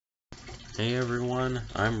Hey everyone,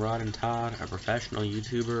 I'm Rod and Todd, a professional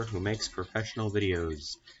YouTuber who makes professional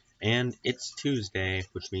videos. And it's Tuesday,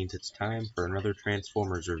 which means it's time for another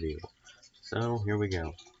Transformers review. So, here we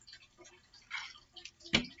go.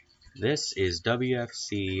 This is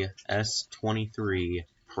WFC-S23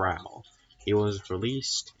 Prowl. He was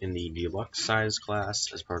released in the deluxe size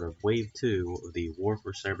class as part of Wave 2 of the War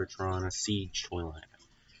for Cybertron Siege toy line.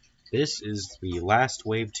 This is the last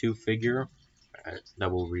Wave 2 figure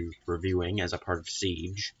that we'll be reviewing as a part of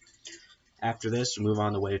Siege. After this, we'll move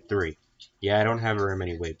on to Wave 3. Yeah, I don't have very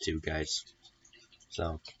many Wave 2 guys.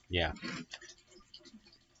 So, yeah.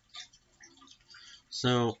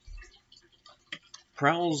 So,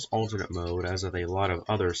 Prowl's alternate mode, as with a lot of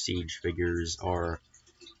other Siege figures,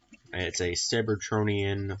 it's a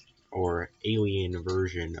Cybertronian or alien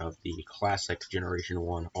version of the classic Generation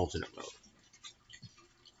 1 alternate mode.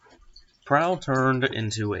 Prowl turned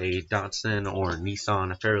into a Datsun or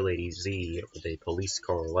Nissan Fairlady Z with a police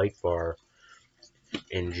car light bar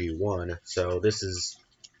in G1, so this is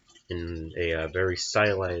in a very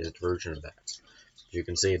stylized version of that. As you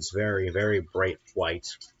can see, it's very, very bright white,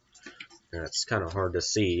 and it's kind of hard to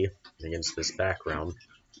see against this background.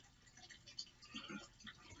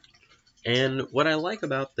 And what I like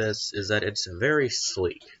about this is that it's very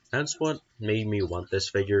sleek. That's what made me want this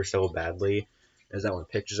figure so badly, is that when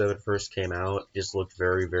pictures of it first came out, it just looked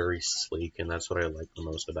very, very sleek, and that's what I like the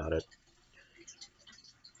most about it.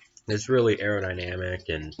 It's really aerodynamic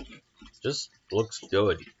and just looks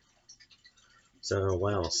good. So,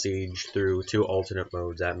 wow, Siege threw two alternate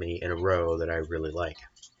modes at me in a row that I really like.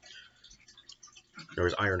 There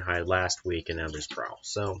was Ironhide last week, and now there's Prowl.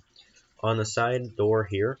 So, on the side door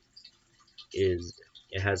here, it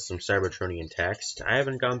has some Cybertronian text. I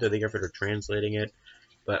haven't gone through the effort of translating it,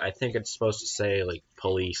 but I think it's supposed to say, like,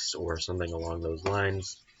 police or something along those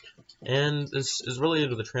lines. And this is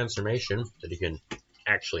related to the transformation, that you can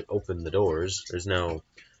actually open the doors. There's no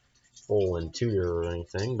full interior or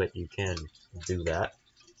anything, but you can do that.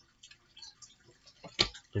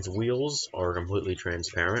 His wheels are completely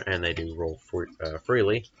transparent, and they do roll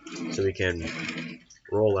freely, so we can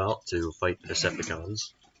roll out to fight the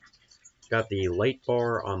Decepticons. Got the light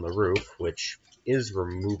bar on the roof, which is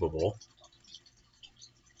removable.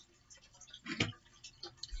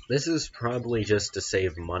 This is probably just to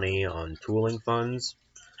save money on tooling funds,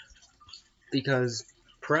 because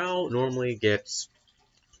Prowl normally gets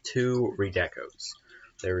two redecos.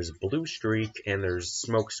 There's Blue Streak and there's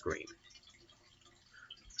Smokescreen.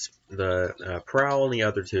 The Prowl and the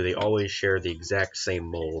other two, they always share the exact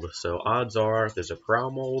same mold, so odds are if there's a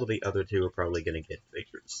Prowl mold, the other two are probably going to get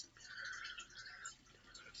figures.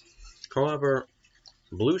 However,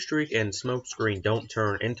 Blue Streak and Smokescreen don't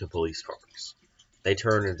turn into police cars. They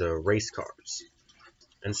turn into race cars.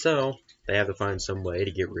 And so, they have to find some way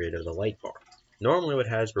to get rid of the light bar. Normally what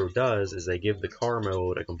Hasbro does is they give the car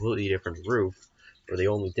mode a completely different roof, where the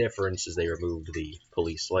only difference is they removed the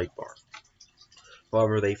police light bar.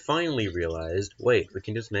 However, they finally realized, wait, we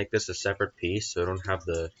can just make this a separate piece so I don't have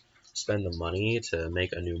to spend the money to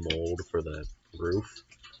make a new mold for the roof.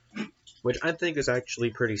 Which I think is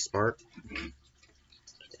actually pretty smart,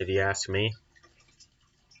 if you ask me.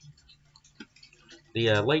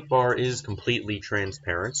 The light bar is completely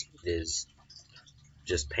transparent. It is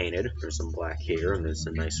just painted. There's some black here, and there's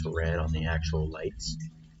a nice red on the actual lights.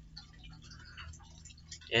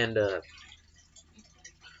 And I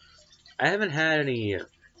haven't had any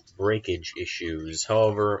breakage issues.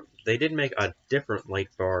 However, they did make a different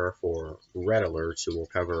light bar for red alerts, who we'll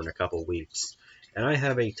cover in a couple weeks. And I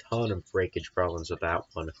have a ton of breakage problems with that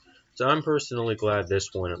one. So I'm personally glad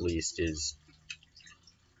this one at least is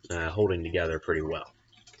holding together pretty well.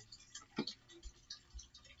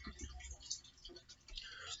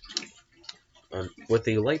 With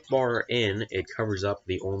the light bar in, it covers up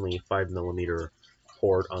the only 5mm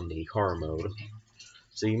port on the car mode.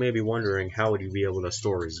 So you may be wondering, how would you be able to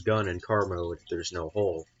store his gun in car mode if there's no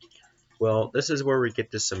hole? Well, this is where we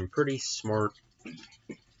get to some pretty smart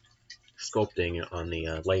sculpting on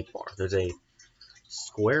the light bar. There's a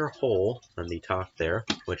square hole on the top there,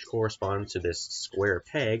 which corresponds to this square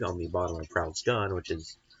peg on the bottom of Prowl's gun, which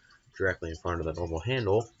is directly in front of the normal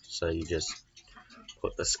handle. So you just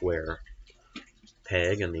put the square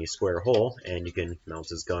peg in the square hole, and you can mount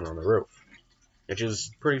his gun on the roof, which is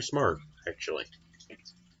pretty smart, actually.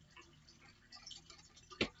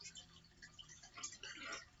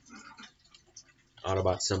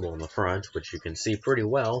 Autobot symbol on the front, which you can see pretty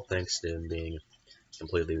well thanks to him being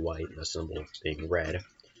completely white and the symbol being red.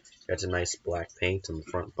 Got some nice black paint on the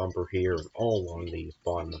front bumper here and all along the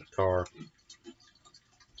bottom of the car.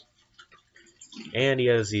 And he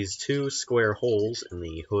has these two square holes in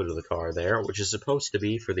the hood of the car there, which is supposed to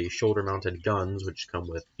be for the shoulder-mounted guns, which come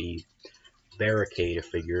with the Barricade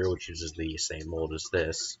figure, which uses the same mold as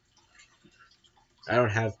this. I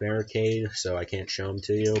don't have Barricade, so I can't show them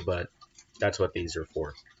to you, but that's what these are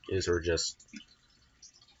for. These are just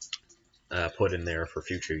put in there for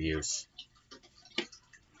future use.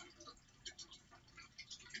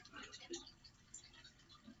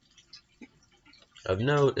 Of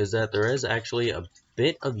note is that there is actually a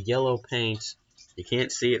bit of yellow paint. You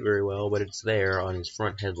can't see it very well, but it's there on his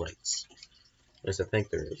front headlights. At least I think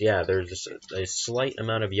there is. Yeah, there's just a slight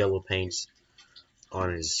amount of yellow paint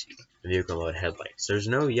on his vehicle mode headlights. There's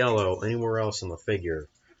no yellow anywhere else on the figure.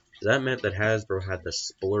 That meant that Hasbro had to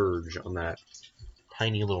splurge on that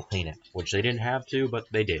tiny little paint, which they didn't have to, but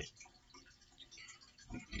they did.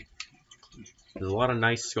 There's a lot of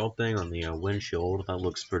nice sculpting on the windshield. That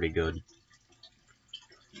looks pretty good.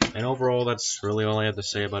 And overall, that's really all I have to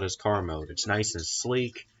say about his car mode. It's nice and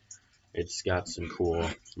sleek. It's got some cool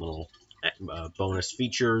little bonus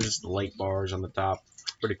features, the light bars on the top.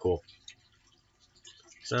 Pretty cool.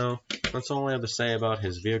 So, that's all I have to say about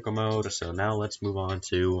his vehicle mode. So now let's move on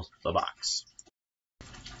to the box.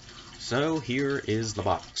 So here is the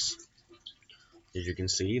box. As you can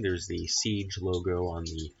see, there's the Siege logo on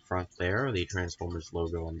the front there, the Transformers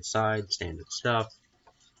logo on the side, standard stuff.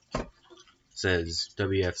 It says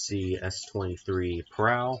WFC-S23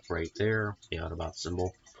 Prowl right there, the Autobot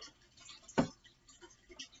symbol.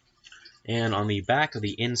 And on the back of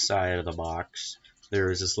the inside of the box,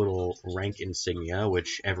 there is this little rank insignia,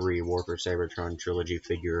 which every Warfare Cybertron trilogy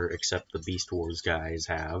figure except the Beast Wars guys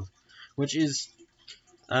have, which is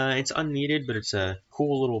it's unneeded, but it's a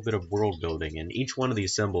cool little bit of world building, and each one of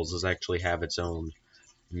these symbols does actually have its own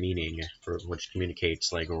meaning, for which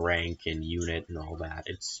communicates like rank and unit and all that.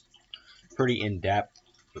 It's pretty in-depth,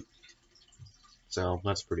 so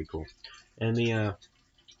that's pretty cool. And the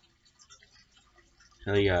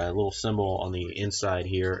little symbol on the inside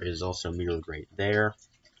here is also mirrored right there.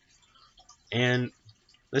 And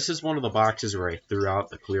this is one of the boxes where I threw out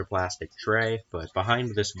the clear plastic tray, but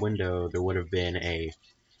behind this window there would have been a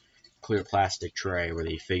clear plastic tray where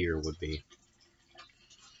the figure would be.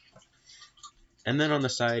 And then on the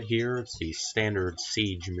side here, it's the standard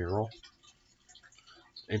Siege mural.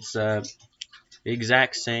 It's the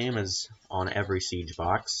exact same as on every Siege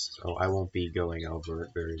box, so I won't be going over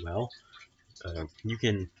it very well. You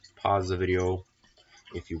can pause the video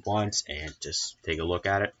if you want and just take a look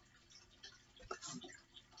at it.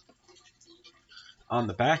 On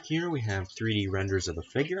the back here, we have 3D renders of the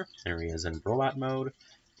figure. There he is in robot mode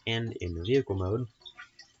and in vehicle mode.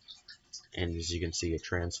 And as you can see, it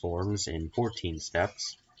transforms in 14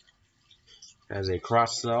 steps. It has a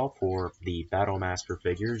cross-sell for the Battlemaster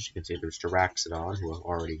figures. You can see there's Tyraxodon, who I've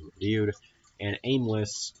already reviewed, and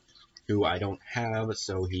Aimless, who I don't have,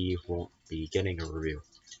 so he won't be getting a review.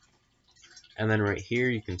 And then right here,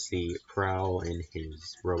 you can see Prowl in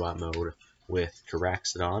his robot mode with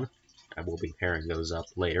Tyraxodon. I will be pairing those up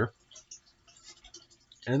later.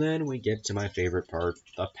 And then we get to my favorite part,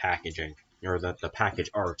 the packaging. Or the package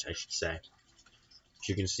art, I should say. As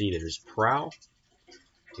you can see, there's Prowl.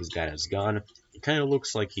 He's got his gun. It kind of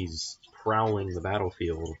looks like he's prowling the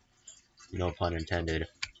battlefield. No pun intended.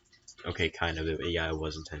 Okay, kind of. Yeah, it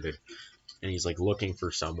was intended. And he's like looking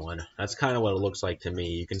for someone. That's kind of what it looks like to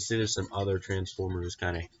me. You can see there's some other Transformers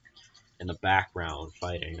kind of in the background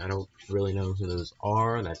fighting. I don't really know who those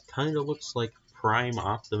are. That kind of looks like Prime,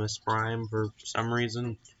 Optimus Prime for some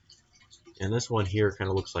reason. And this one here kind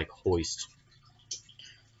of looks like Hoist.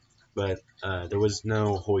 But there was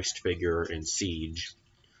no Hoist figure in Siege.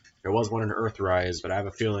 There was one in Earthrise, but I have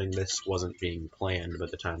a feeling this wasn't being planned by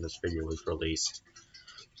the time this figure was released.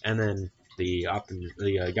 And then the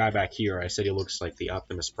guy back here, I said he looks like the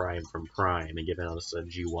Optimus Prime from Prime, and given us a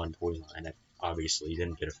G1 toy line, it obviously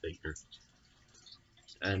didn't get a figure.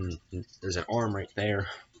 And there's an arm right there.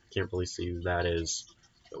 Can't really see who that is,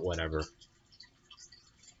 but whatever.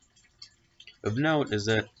 Of note is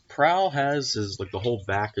that Prowl has his, like, the whole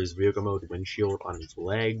back of his vehicle mode windshield on his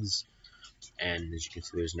legs, and as you can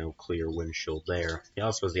see, there's no clear windshield there. He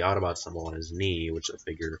also has the Autobot symbol on his knee, which the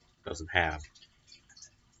figure doesn't have.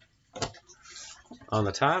 On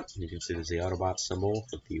the top, you can see there's the Autobot symbol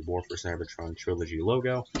with the Warfare Cybertron Trilogy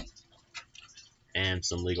logo, and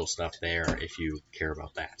some legal stuff there if you care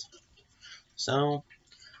about that. So,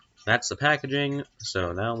 that's the packaging.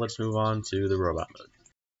 So now let's move on to the robot mode.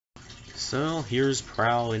 So here's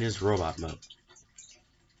Prowl in his robot mode.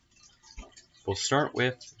 We'll start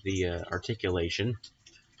with the articulation.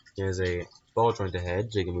 He has a ball joint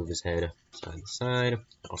ahead, so you can move his head side to side,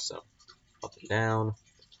 also up and down.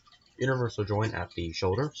 universal joint at the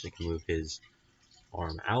shoulder, so you can move his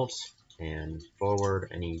arm out and forward,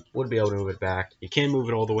 and he would be able to move it back. You can move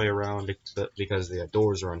it all the way around because the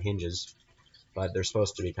doors are on hinges, but they're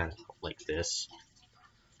supposed to be kind of like this.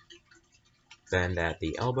 Bend at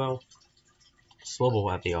the elbow,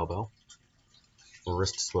 swivel at the elbow,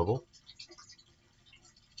 wrist swivel,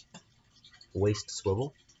 waist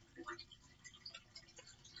swivel,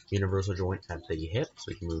 universal joint at the hip,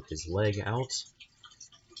 so you can move his leg out,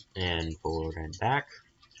 and forward and back,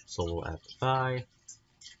 swivel at the thigh,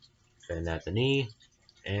 bend at the knee,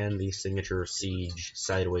 and the signature Siege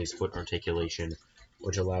sideways foot articulation,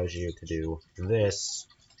 which allows you to do this,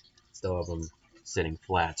 still have them sitting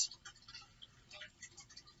flat.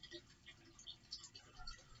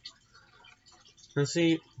 Now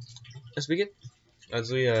see, as we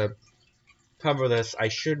cover this, I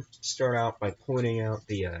should start out by pointing out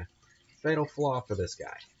the fatal flaw for this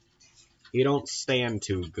guy. You don't stand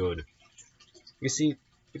too good. You see,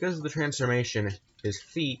 because of the transformation, his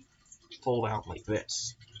feet fold out like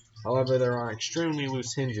this. However, there are extremely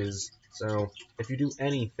loose hinges, so if you do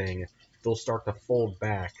anything, they'll start to fold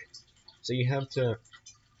back. So you have to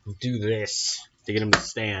do this to get him to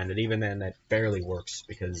stand, and even then that barely works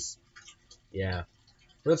because, yeah.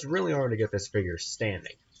 But it's really hard to get this figure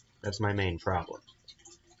standing. That's my main problem.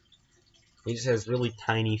 He just has really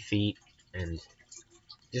tiny feet, and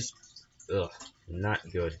just, ugh, not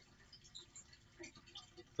good.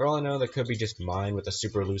 For all I know, that could be just mine with the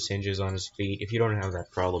super loose hinges on his feet. If you don't have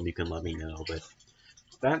that problem, you can let me know, but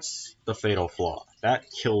that's the fatal flaw. That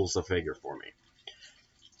kills the figure for me.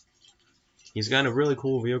 He's got a really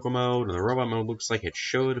cool vehicle mode, and the robot mode looks like it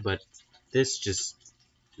should, but this just,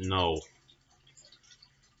 no.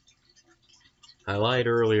 I lied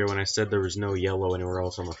earlier when I said there was no yellow anywhere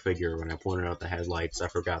else on the figure. When I pointed out the headlights, I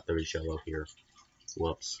forgot there was yellow here.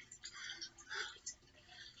 Whoops.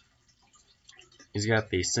 He's got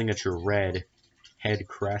the signature red head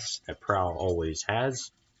crest that Prowl always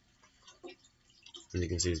has. As you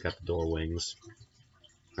can see, he's got the door wings.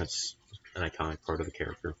 That's an iconic part of the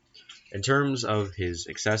character. In terms of his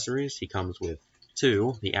accessories, he comes with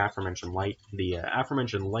two: the aforementioned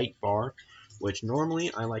light bar, which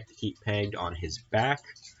normally I like to keep pegged on his back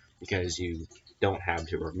because you don't have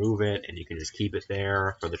to remove it and you can just keep it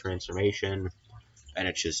there for the transformation, and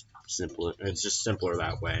it's just simpler. It's just simpler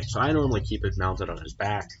that way. So I normally keep it mounted on his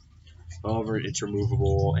back. However, it's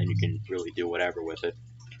removable and you can really do whatever with it.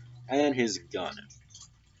 And his gun.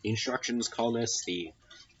 The instructions call this the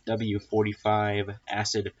W45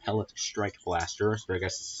 Acid Pellet Strike Blaster, so I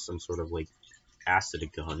guess it's some sort of like acid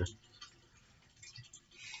gun.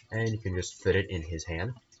 And you can just fit it in his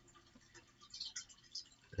hand.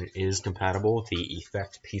 It is compatible with the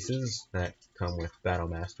effect pieces that come with Battle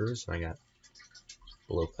Masters. I got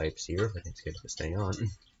blowpipes here, if I can get it to stay on.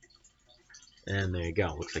 And there you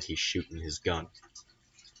go, looks like he's shooting his gun.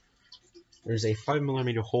 There's a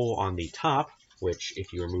 5mm hole on the top, which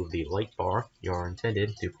if you remove the light bar, you are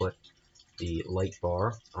intended to put the light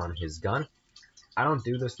bar on his gun. I don't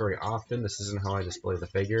do this very often. This isn't how I display the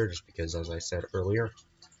figure, just because, as I said earlier,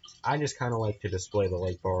 I just kind of like to display the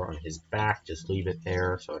light bar on his back, just leave it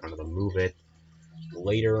there so I don't have to move it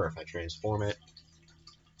later if I transform it.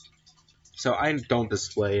 So I don't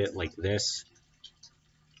display it like this,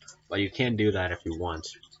 but you can do that if you want.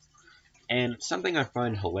 And something I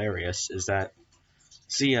find hilarious is that,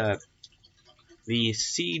 see, the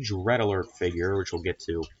Siege Red Alert figure, which we'll get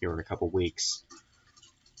to here in a couple weeks,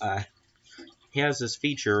 he has this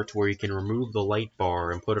feature to where you can remove the light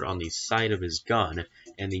bar and put it on the side of his gun,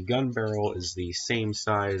 and the gun barrel is the same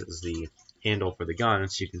size as the handle for the gun,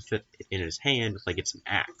 so you can fit it in his hand like it's an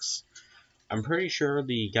axe. I'm pretty sure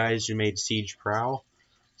the guys who made Siege Prowl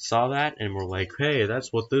saw that and were like, hey,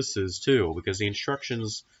 that's what this is too, because the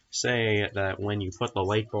instructions say that when you put the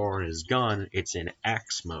light bar on his gun, it's in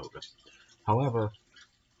axe mode. However,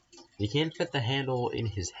 you can't fit the handle in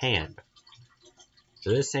his hand, so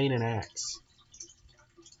this ain't an axe.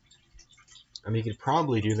 I mean, you could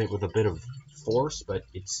probably do that with a bit of force, but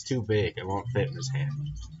it's too big. It won't fit in his hand.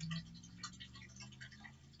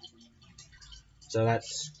 So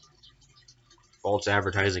that's false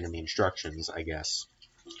advertising in the instructions, I guess.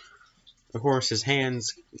 Of course, his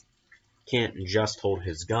hands can't just hold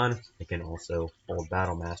his gun. They can also hold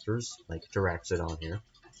Battle Masters, like Taraxodon here.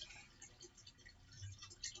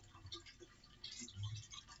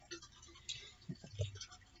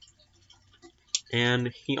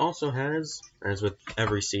 And he also has, as with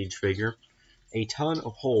every Siege figure, a ton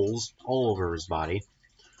of holes all over his body,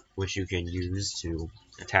 which you can use to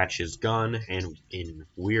attach his gun and in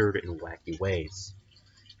weird and wacky ways.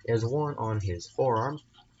 He has one on his forearm,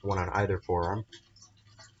 one on either forearm,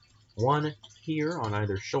 one here on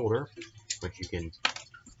either shoulder, which you can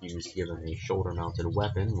use to give him a shoulder-mounted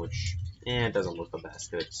weapon, which, it doesn't look the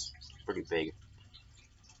best, because it's pretty big.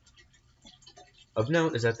 Of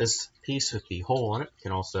note is that this piece with the hole on it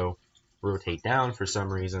can also rotate down for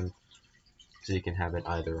some reason, so you can have it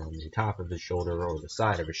either on the top of his shoulder or the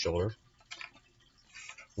side of his shoulder.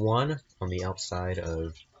 One on the outside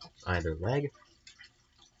of either leg.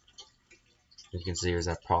 As you can see, there's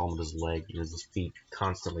that problem with his leg, there's his feet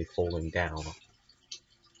constantly folding down.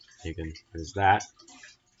 There's that.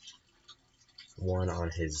 One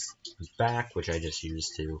on his back, which I just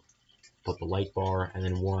used to put the light bar, and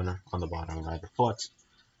then one on the bottom of either foot,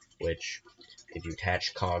 which, if you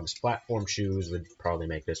attach Cog's platform shoes, would probably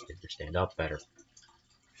make this figure stand up better.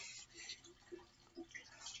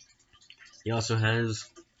 He also has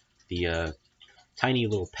the tiny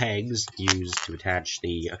little pegs used to attach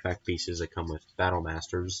the effect pieces that come with Battle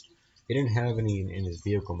Masters. He didn't have any in his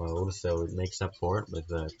vehicle mode, so it makes up for it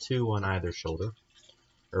with two on either shoulder,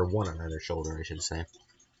 or one on either shoulder, I should say.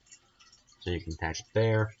 So you can attach it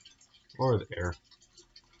there, or there.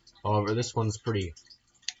 However, this one's pretty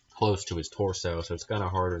close to his torso, so it's kind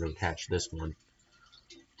of harder to attach this one,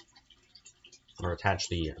 or attach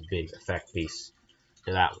the big effect piece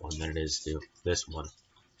to that one than it is to this one.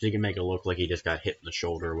 So you can make it look like he just got hit in the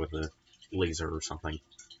shoulder with a laser or something.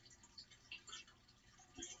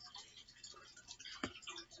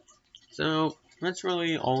 So that's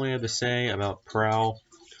really all I have to say about Prowl.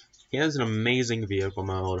 He has an amazing vehicle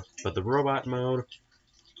mode, but the robot mode,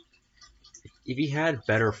 if he had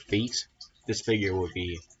better feet, this figure would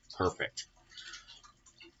be perfect.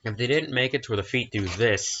 If they didn't make it to where the feet do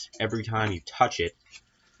this every time you touch it,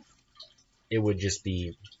 it would just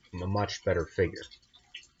be a much better figure.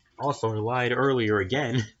 Also, I lied earlier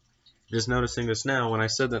again, just noticing this now, when I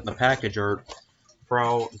said that in the package art,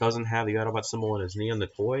 Prowl doesn't have the Autobot symbol on his knee on the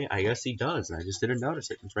toy. I guess he does, and I just didn't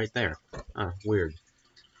notice it. It's right there. Weird.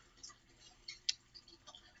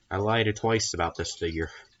 I lied twice about this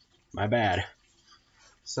figure. My bad.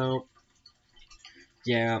 So,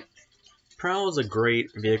 yeah, Prowl is a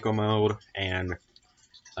great vehicle mode, and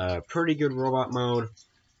a pretty good robot mode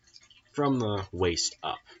from the waist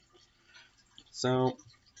up. So,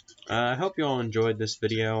 I hope you all enjoyed this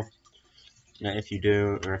video. If you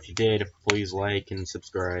do, or if you did, please like and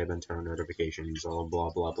subscribe and turn notifications, all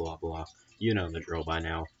blah blah blah blah. You know the drill by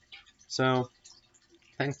now. So,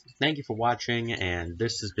 thank you for watching, and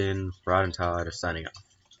this has been Rod and Todd signing off.